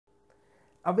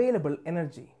Available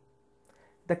energy.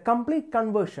 The complete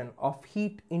conversion of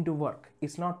heat into work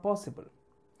is not possible.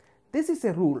 This is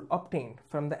a rule obtained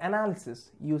from the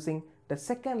analysis using the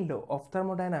second law of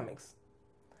thermodynamics.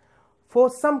 For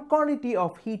some quantity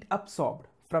of heat absorbed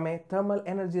from a thermal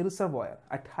energy reservoir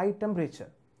at high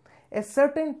temperature, a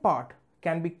certain part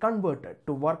can be converted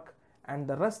to work and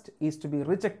the rest is to be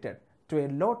rejected to a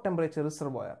low temperature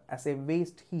reservoir as a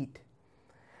waste heat.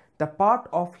 The part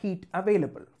of heat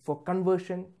available for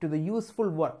conversion to the useful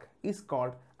work is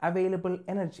called available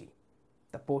energy.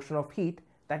 The portion of heat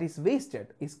that is wasted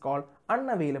is called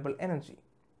unavailable energy.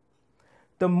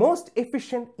 The most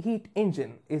efficient heat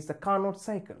engine is the Carnot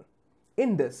cycle.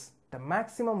 In this, the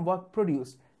maximum work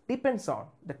produced depends on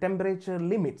the temperature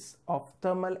limits of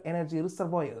thermal energy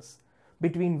reservoirs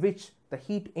between which the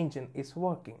heat engine is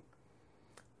working.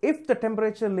 If the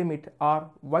temperature limit are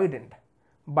widened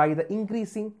by the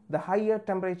increasing the higher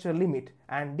temperature limit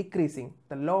and decreasing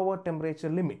the lower temperature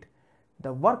limit,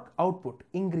 the work output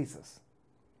increases.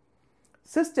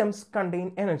 Systems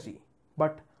contain energy,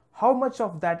 but how much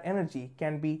of that energy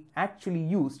can be actually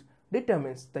used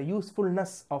determines the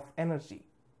usefulness of energy.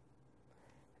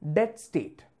 Dead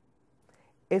state.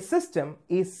 A system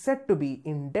is said to be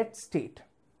in dead state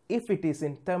if it is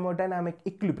in thermodynamic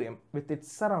equilibrium with its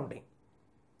surrounding.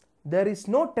 There is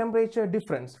no temperature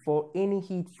difference for any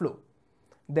heat flow.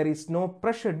 There is no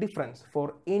pressure difference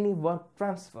for any work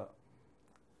transfer.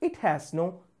 It has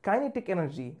no kinetic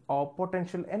energy or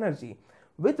potential energy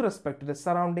with respect to the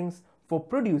surroundings for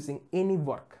producing any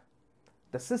work.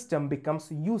 The system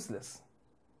becomes useless.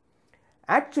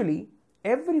 Actually,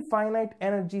 every finite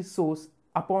energy source,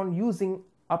 upon using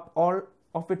up all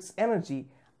of its energy,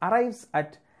 arrives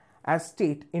at a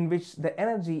state in which the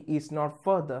energy is not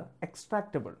further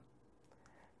extractable.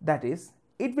 That is,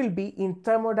 it will be in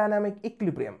thermodynamic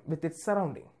equilibrium with its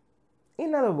surrounding.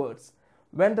 In other words,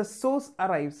 when the source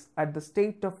arrives at the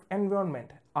state of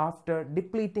environment after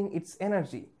depleting its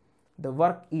energy, the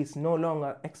work is no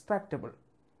longer extractable.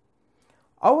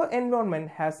 Our environment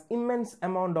has immense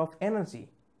amount of energy,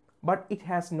 but it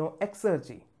has no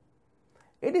exergy.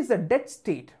 It is a dead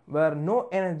state where no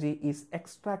energy is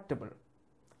extractable.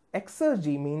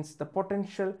 Exergy means the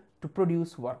potential to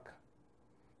produce work.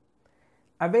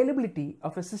 Availability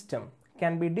of a system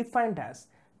can be defined as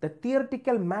the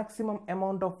theoretical maximum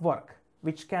amount of work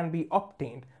which can be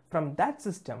obtained from that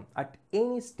system at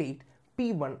any state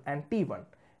P1 and T1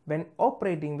 when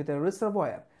operating with a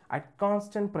reservoir at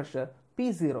constant pressure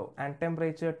P0 and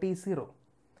temperature T0.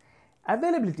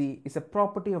 Availability is a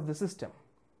property of the system.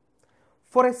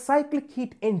 For a cyclic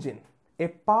heat engine, a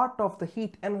part of the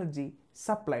heat energy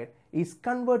supplied is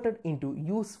converted into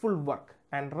useful work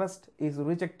and rest is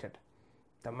rejected.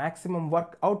 The maximum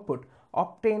work output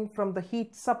obtained from the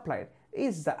heat supplied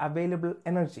is the available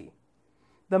energy.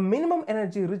 The minimum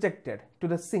energy rejected to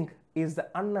the sink is the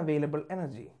unavailable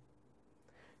energy.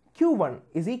 Q1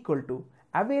 is equal to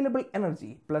available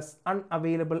energy plus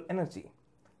unavailable energy.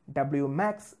 W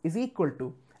max is equal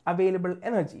to available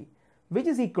energy, which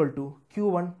is equal to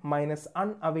Q1 minus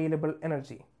unavailable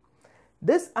energy.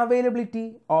 This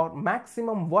availability or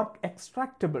maximum work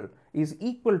extractable is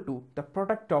equal to the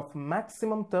product of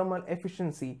maximum thermal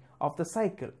efficiency of the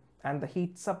cycle and the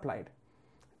heat supplied.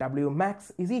 W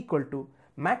max is equal to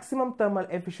maximum thermal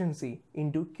efficiency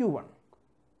into Q1.